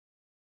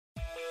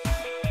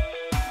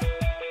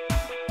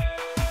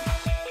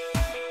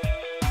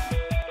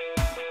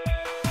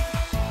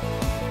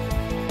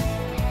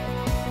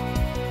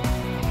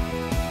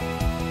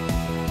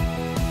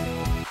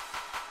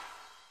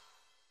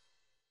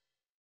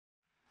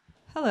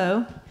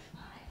Hello.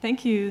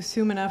 Thank you,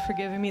 Sumana, for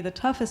giving me the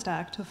toughest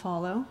act to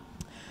follow.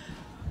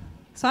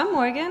 So I'm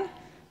Morgan,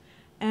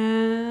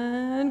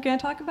 and I'm going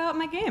to talk about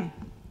my game.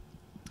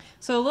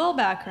 So a little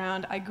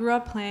background, I grew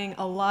up playing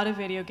a lot of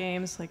video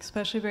games, like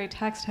especially very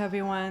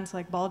text-heavy ones,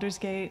 like Baldur's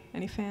Gate.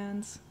 Any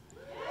fans?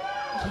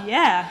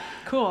 Yeah,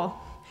 cool.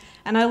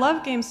 And I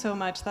love games so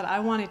much that I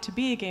wanted to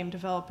be a game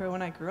developer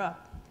when I grew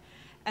up.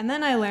 And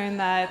then I learned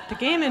that the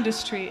game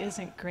industry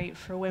isn't great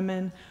for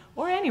women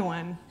or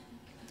anyone.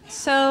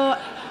 So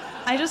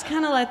I just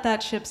kind of let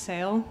that ship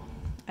sail,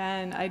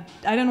 and I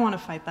didn't want to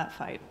fight that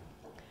fight.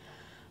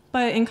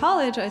 But in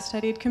college, I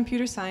studied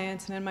computer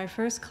science, and in my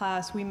first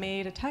class, we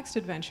made a text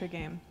adventure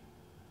game.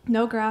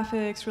 No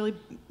graphics, really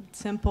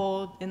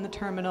simple, in the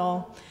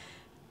terminal,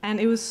 and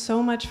it was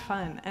so much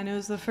fun. And it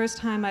was the first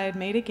time I had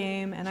made a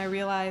game, and I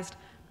realized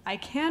I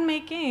can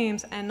make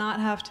games and not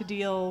have to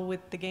deal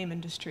with the game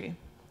industry,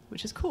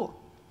 which is cool.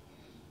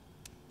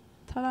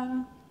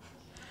 Ta-da!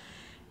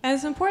 And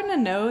it's important to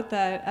note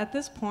that at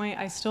this point,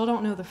 I still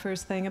don't know the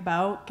first thing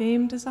about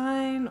game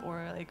design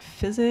or like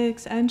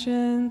physics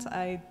engines.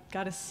 I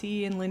got a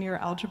C in linear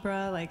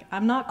algebra. Like,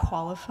 I'm not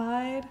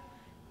qualified,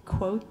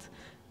 quote,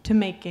 to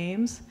make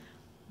games,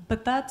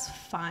 but that's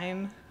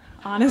fine,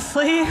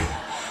 honestly.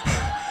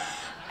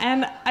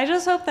 And I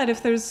just hope that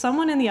if there's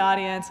someone in the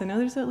audience, I know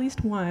there's at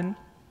least one,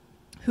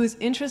 who's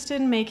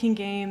interested in making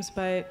games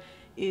but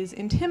is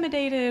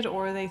intimidated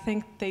or they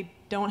think they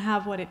don't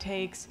have what it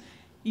takes,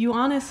 you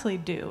honestly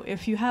do.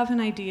 If you have an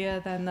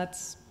idea, then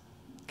that's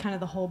kind of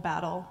the whole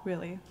battle,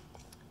 really.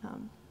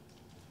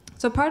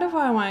 So part of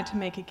why I wanted to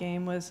make a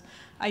game was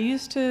I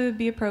used to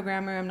be a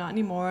programmer, I'm not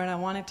anymore, and I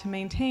wanted to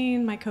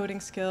maintain my coding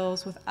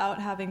skills without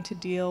having to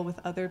deal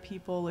with other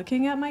people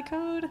looking at my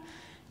code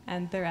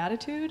and their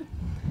attitude.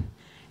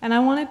 And I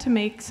wanted to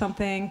make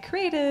something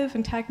creative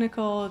and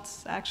technical.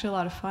 It's actually a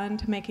lot of fun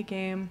to make a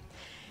game.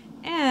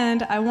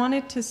 And I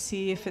wanted to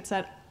see if it's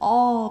at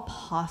all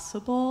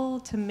possible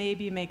to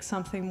maybe make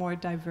something more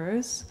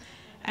diverse.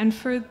 And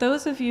for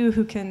those of you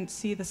who can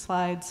see the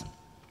slides,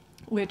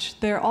 which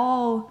they're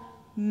all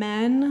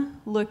men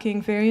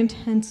looking very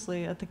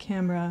intensely at the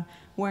camera,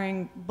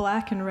 wearing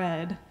black and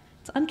red.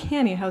 It's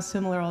uncanny how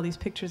similar all these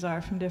pictures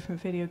are from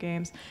different video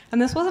games. And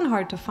this wasn't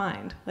hard to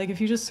find. Like, if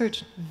you just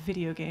search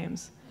video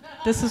games,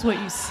 this is what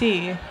you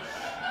see.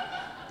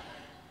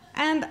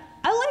 And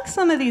I like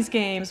some of these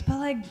games, but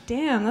like,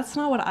 damn, that's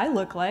not what I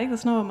look like.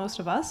 That's not what most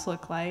of us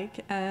look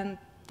like, and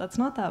that's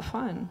not that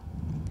fun.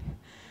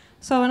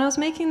 So when I was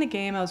making the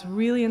game, I was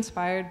really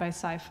inspired by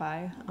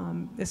sci-fi,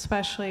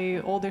 especially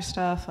older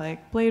stuff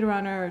like Blade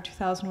Runner or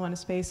 2001: A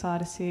Space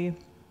Odyssey.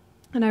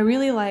 And I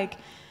really like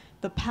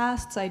the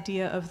past's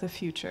idea of the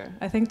future.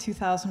 I think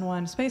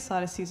 2001: A Space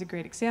Odyssey is a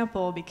great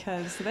example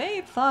because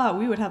they thought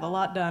we would have a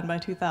lot done by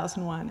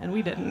 2001, and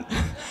we didn't.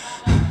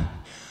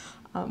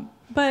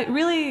 But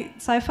really,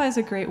 sci-fi is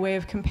a great way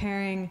of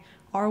comparing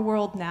our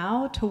world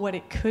now to what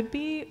it could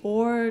be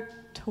or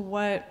to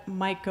what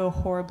might go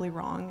horribly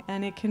wrong.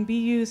 And it can be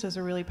used as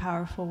a really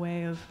powerful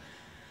way of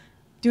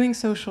doing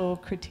social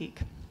critique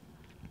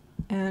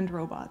and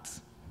robots.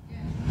 Yeah.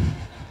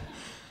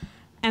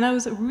 And I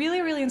was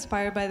really, really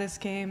inspired by this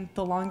game,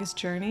 The Longest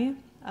Journey.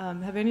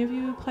 Have any of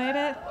you played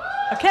it?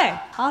 Okay,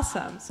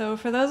 awesome. So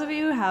for those of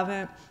you who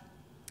haven't,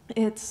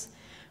 it's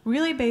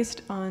really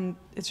based on,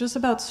 it's just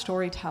about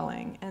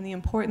storytelling and the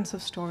importance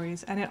of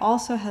stories, and it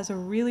also has a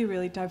really,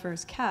 really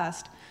diverse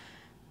cast.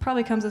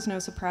 Probably comes as no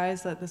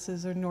surprise that this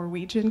is a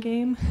Norwegian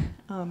game.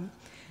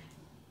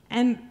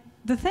 And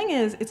the thing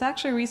is, it's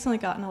actually recently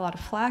gotten a lot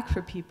of flack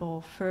for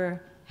people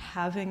for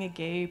having a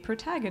gay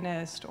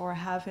protagonist or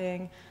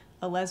having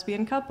a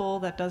lesbian couple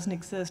that doesn't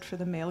exist for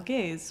the male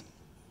gaze.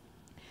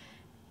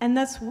 And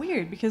that's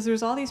weird, because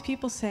there's all these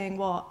people saying,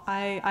 well,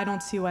 I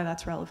don't see why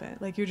that's relevant.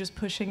 Like, you're just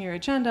pushing your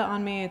agenda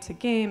on me, it's a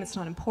game, it's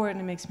not important,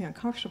 it makes me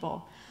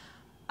uncomfortable.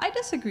 I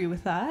disagree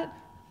with that.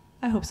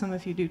 I hope some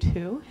of you do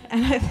too.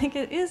 And I think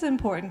it is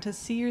important to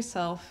see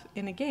yourself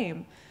in a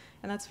game.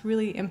 And that's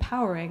really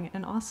empowering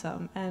and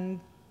awesome. And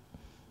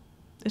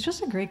it's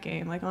just a great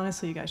game. Like,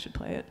 honestly, you guys should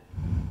play it.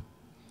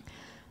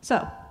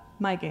 So,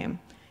 my game.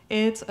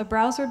 It's a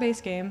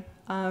browser-based game.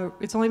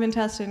 It's only been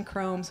tested in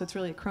Chrome, so it's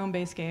really a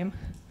Chrome-based game.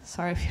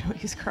 Sorry if you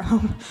don't use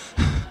Chrome.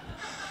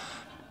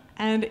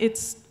 And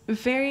it's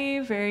very,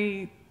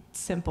 very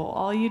simple.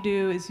 All you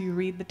do is you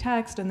read the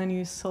text and then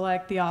you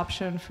select the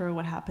option for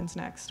what happens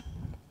next.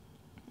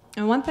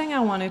 And one thing I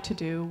wanted to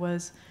do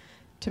was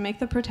to make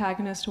the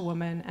protagonist a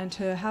woman and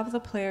to have the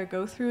player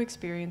go through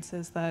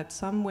experiences that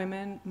some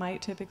women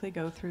might typically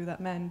go through that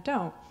men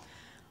don't.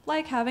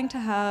 Like having to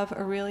have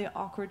a really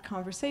awkward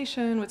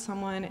conversation with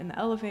someone in the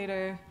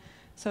elevator.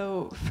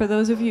 So for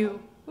those of you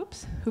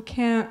who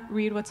can't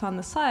read what's on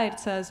the side, it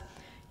says,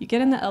 you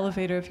get in the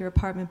elevator of your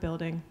apartment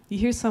building, you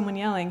hear someone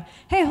yelling,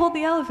 hey, hold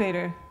the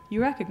elevator.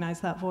 You recognize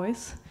that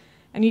voice.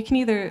 And you can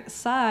either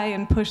sigh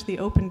and push the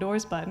open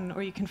doors button,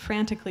 or you can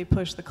frantically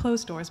push the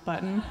closed doors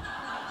button,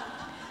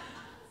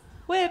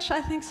 which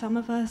I think some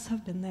of us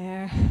have been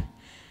there.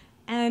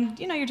 And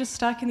you're just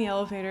stuck in the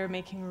elevator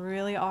making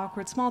really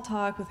awkward small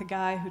talk with a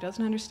guy who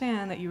doesn't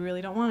understand that you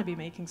really don't want to be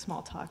making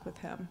small talk with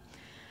him.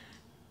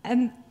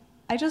 And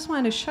I just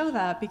wanted to show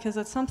that because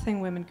it's something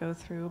women go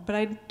through, but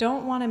I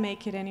don't want to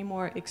make it any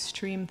more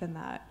extreme than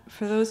that.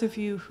 For those of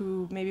you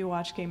who maybe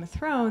watch Game of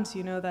Thrones,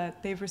 you know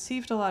that they've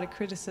received a lot of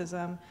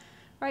criticism,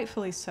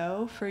 rightfully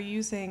so, for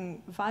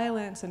using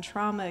violence and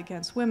trauma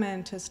against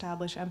women to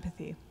establish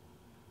empathy.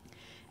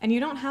 And you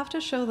don't have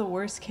to show the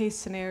worst case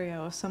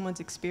scenario of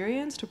someone's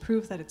experience to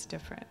prove that it's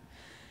different.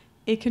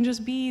 It can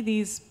just be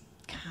these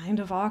kind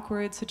of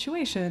awkward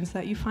situations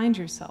that you find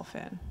yourself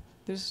in.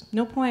 There's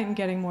no point in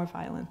getting more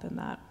violent than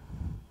that.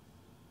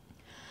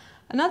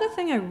 Another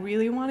thing I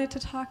really wanted to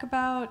talk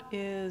about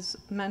is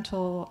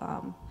mental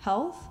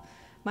health.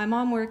 My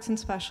mom works in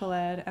special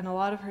ed, and a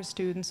lot of her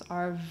students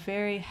are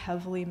very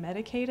heavily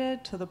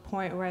medicated to the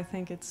point where I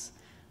think it's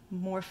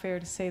more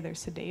fair to say they're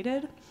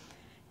sedated.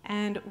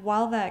 And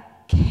while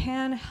that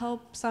can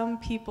help some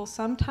people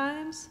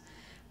sometimes,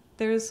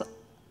 there's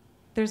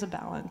a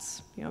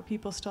balance.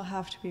 People still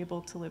have to be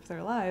able to live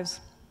their lives.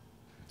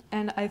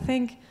 And I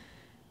think,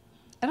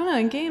 I don't know,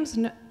 in games,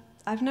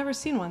 I've never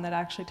seen one that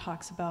actually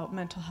talks about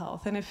mental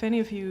health. And if any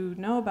of you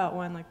know about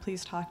one,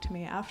 please talk to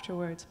me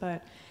afterwards.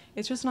 But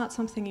it's just not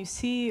something you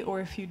see,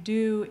 or if you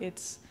do,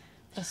 it's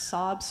a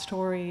sob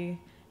story,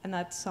 and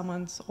that's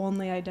someone's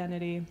only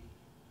identity.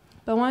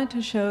 But I wanted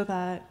to show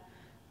that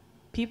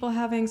people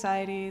have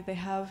anxiety, they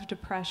have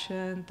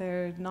depression,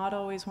 they're not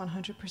always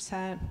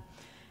 100%,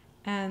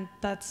 and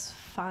that's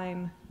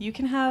fine. You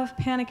can have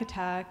panic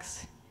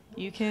attacks,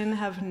 you can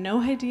have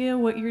no idea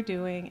what you're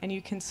doing, and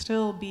you can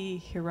still be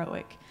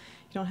heroic.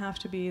 You don't have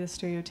to be the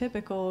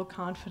stereotypical,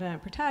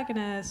 confident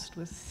protagonist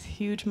with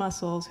huge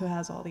muscles who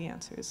has all the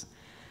answers.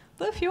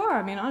 But if you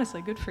are,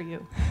 honestly, good for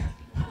you.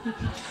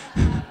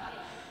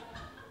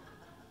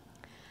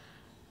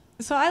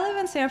 So I live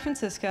in San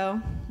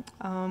Francisco,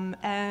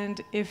 and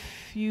if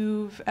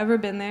you've ever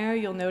been there,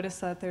 you'll notice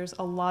that there's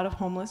a lot of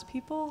homeless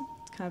people.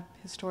 It's kind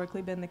of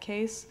historically been the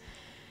case.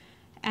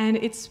 And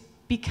it's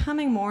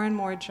becoming more and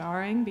more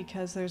jarring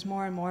because there's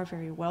more and more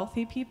very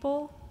wealthy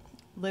people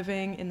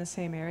living in the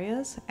same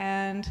areas,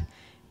 and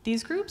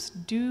these groups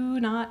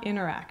do not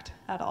interact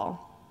at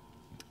all.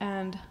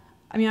 And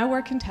I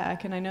work in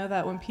tech, and I know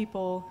that when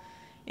people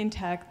in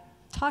tech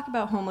talk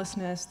about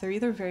homelessness, they're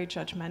either very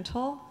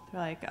judgmental,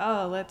 they're like,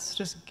 oh, let's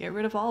just get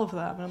rid of all of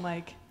them, and I'm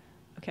like,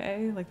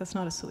 okay, that's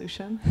not a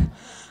solution.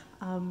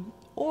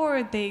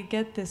 Or they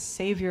get this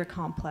savior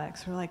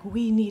complex, or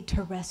we need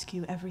to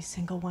rescue every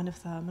single one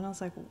of them, and I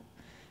was like,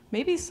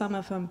 maybe some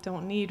of them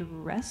don't need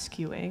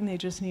rescuing, they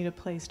just need a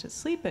place to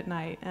sleep at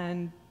night,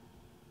 and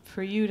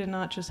for you to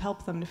not just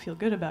help them to feel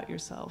good about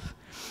yourself.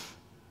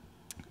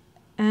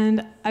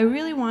 And I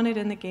really wanted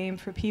in the game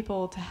for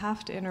people to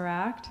have to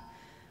interact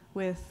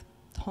with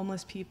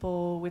homeless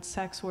people, with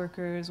sex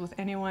workers, with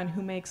anyone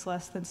who makes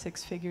less than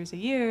 6 figures a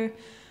year,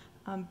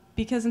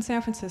 because in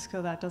San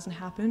Francisco that doesn't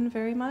happen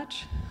very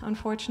much,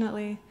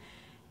 unfortunately.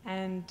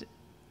 And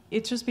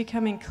it's just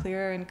becoming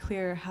clearer and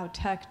clearer how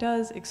tech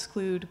does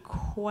exclude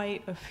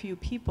quite a few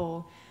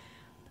people.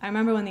 I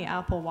remember when the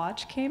Apple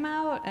Watch came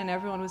out and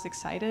everyone was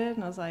excited,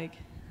 and I was like,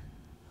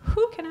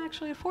 who can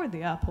actually afford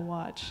the Apple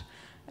Watch?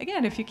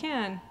 Again, if you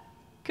can,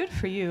 good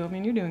for you.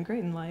 You're doing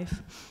great in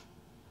life.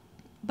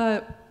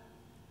 But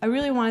I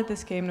really wanted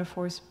this game to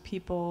force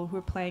people who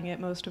are playing it,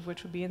 most of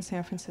which would be in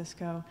San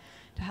Francisco,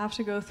 to have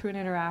to go through an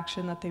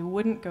interaction that they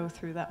wouldn't go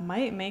through, that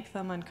might make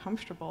them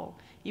uncomfortable,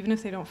 even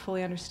if they don't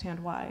fully understand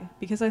why.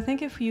 Because I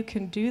think if you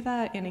can do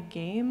that in a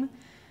game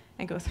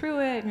and go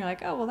through it, and you're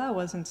like, oh, well, that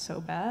wasn't so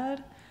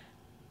bad,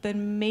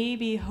 then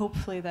maybe,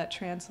 hopefully, that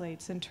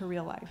translates into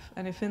real life.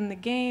 And if in the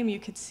game you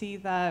could see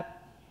that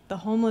the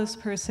homeless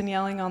person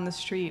yelling on the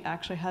street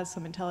actually has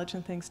some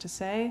intelligent things to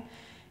say,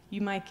 you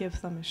might give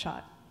them a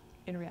shot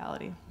in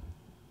reality.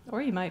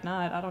 Or you might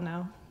not, I don't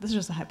know. This is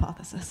just a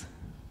hypothesis.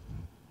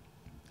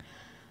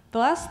 The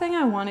last thing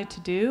I wanted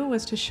to do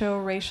was to show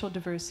racial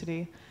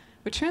diversity,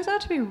 which turns out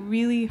to be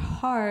really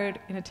hard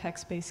in a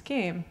text-based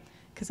game,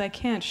 because I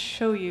can't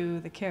show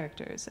you the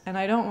characters. And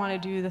I don't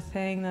want to do the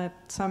thing that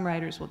some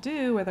writers will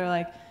do, where they're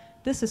like,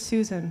 this is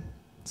Susan.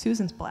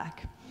 Susan's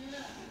black.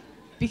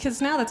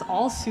 Because now that's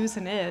all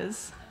Susan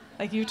is.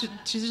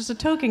 She's just a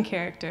token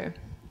character.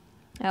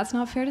 That's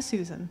not fair to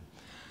Susan.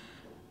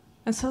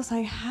 And so it's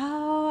like,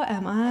 how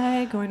am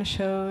I going to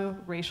show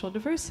racial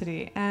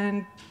diversity?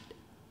 And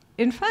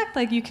in fact,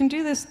 you can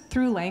do this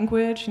through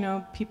language.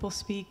 People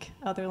speak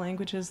other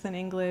languages than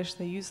English.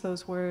 They use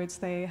those words.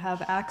 They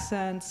have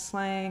accents,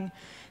 slang.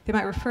 They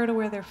might refer to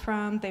where they're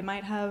from. They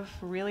might have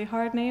really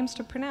hard names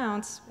to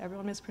pronounce.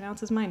 Everyone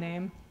mispronounces my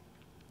name.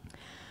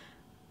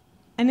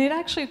 And it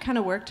actually kind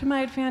of worked to my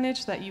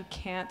advantage that you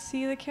can't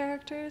see the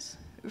characters.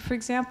 For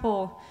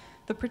example,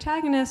 the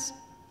protagonist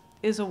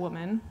is a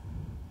woman,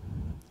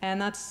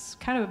 and that's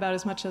kind of about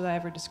as much as I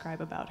ever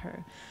describe about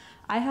her.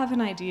 I have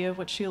an idea of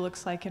what she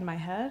looks like in my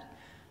head,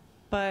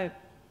 but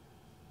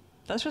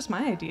that's just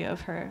my idea of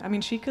her.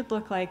 She could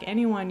look like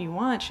anyone you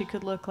want. She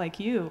could look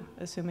like you,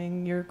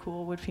 assuming you're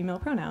cool with female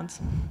pronouns.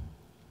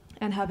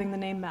 and having the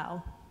name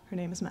Mal. Her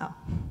name is Mal.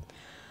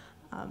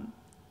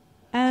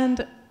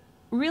 And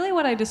really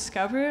what I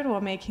discovered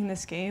while making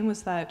this game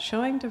was that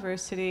showing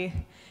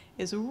diversity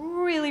is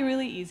really,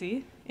 really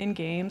easy in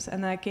games,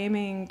 and that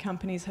gaming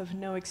companies have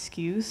no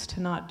excuse to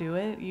not do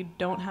it. You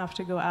don't have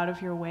to go out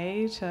of your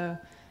way to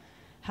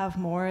have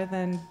more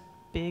than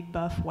big,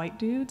 buff white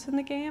dudes in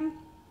the game.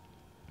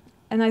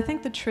 And I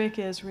think the trick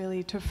is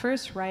really to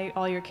first write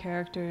all your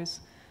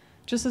characters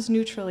just as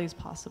neutrally as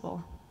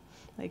possible.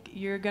 Like,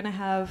 you're gonna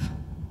have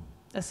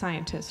a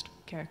scientist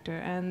character,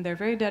 and they're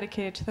very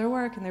dedicated to their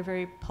work, and they're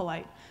very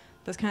polite.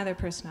 That's kind of their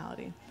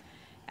personality.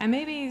 And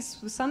maybe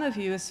some of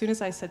you, as soon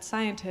as I said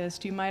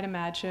scientist, you might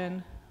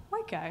imagine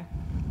white guy.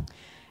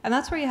 And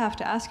that's where you have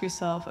to ask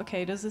yourself,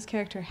 okay, does this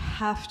character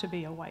have to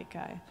be a white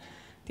guy?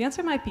 The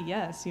answer might be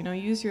yes,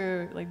 use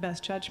your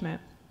best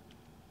judgment.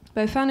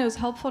 But I found it was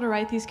helpful to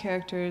write these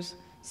characters,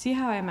 see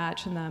how I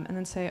imagine them, and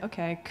then say,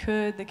 okay,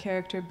 could the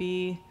character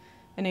be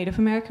a Native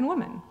American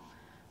woman?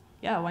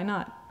 Yeah, why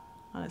not,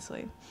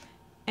 honestly?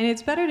 And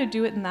it's better to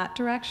do it in that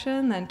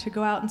direction than to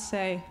go out and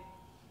say,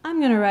 I'm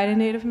going to write a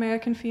Native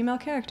American female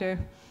character,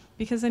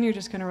 because then you're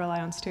just going to rely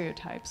on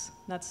stereotypes.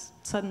 That's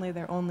suddenly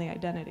their only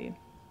identity.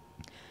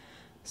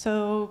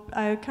 So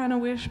I kind of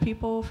wish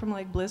people from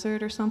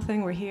Blizzard or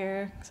something were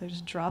here, because I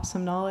just dropped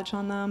some knowledge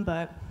on them,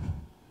 but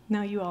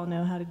now you all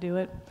know how to do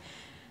it.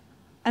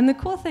 And the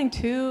cool thing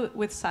too,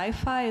 with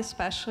sci-fi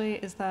especially,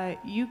 is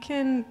that you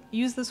can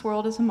use this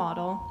world as a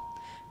model,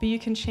 but you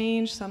can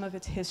change some of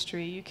its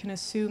history. You can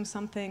assume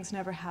some things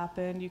never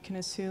happened. You can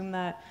assume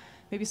that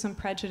maybe some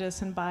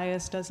prejudice and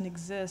bias doesn't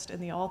exist in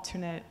the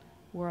alternate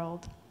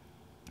world.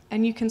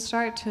 And you can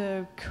start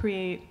to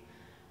create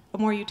a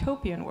more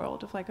utopian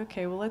world of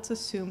okay, well, let's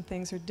assume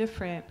things are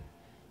different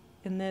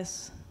in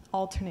this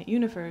alternate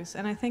universe.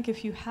 And I think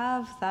if you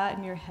have that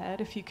in your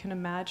head, if you can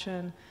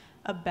imagine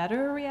a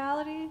better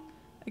reality,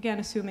 again,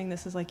 assuming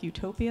this is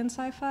utopian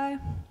sci-fi,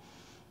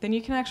 then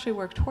you can actually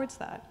work towards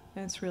that.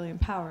 And it's really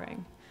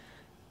empowering.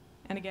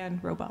 And again,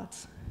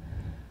 robots.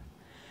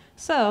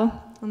 So,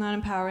 on that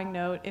empowering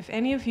note, if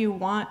any of you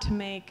want to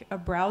make a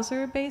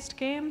browser-based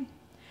game,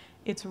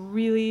 it's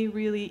really,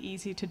 really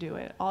easy to do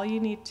it. All you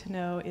need to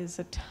know is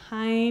a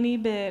tiny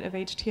bit of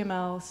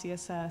HTML,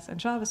 CSS, and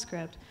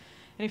JavaScript.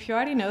 And if you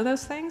already know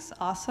those things,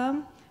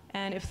 awesome.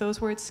 And if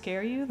those words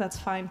scare you, that's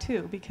fine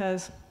too,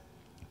 because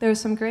there's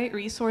some great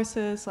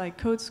resources like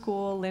Code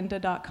School,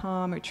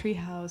 lynda.com, or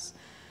Treehouse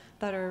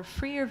that are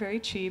free or very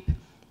cheap,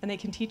 and they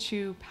can teach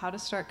you how to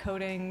start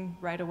coding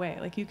right away.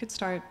 You could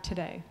start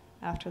today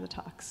after the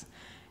talks.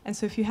 And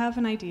so if you have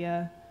an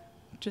idea,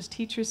 just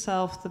teach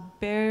yourself the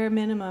bare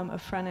minimum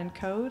of front-end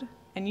code,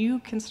 and you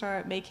can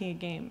start making a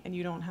game, and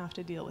you don't have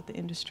to deal with the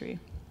industry.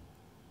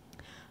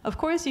 Of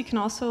course, you can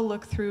also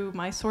look through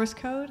my source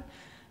code.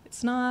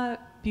 It's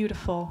not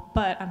beautiful,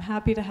 but I'm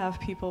happy to have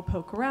people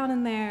poke around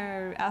in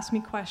there, ask me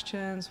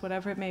questions,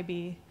 whatever it may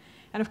be.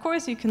 And of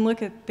course, you can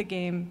look at the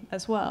game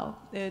as well.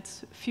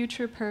 It's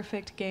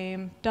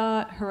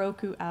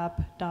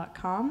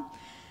futureperfectgame.herokuapp.com.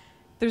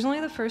 There's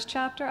only the first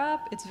chapter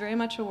up. It's very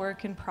much a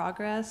work in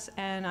progress,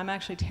 and I'm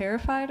actually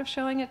terrified of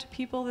showing it to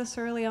people this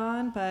early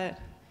on, but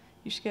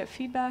you should get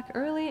feedback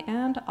early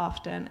and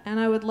often. And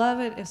I would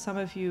love it if some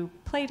of you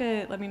played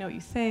it, let me know what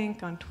you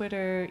think on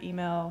Twitter,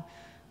 email,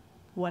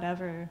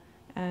 whatever.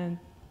 And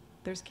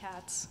there's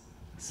cats,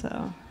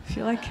 so if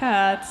you like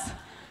cats,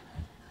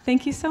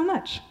 thank you so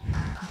much.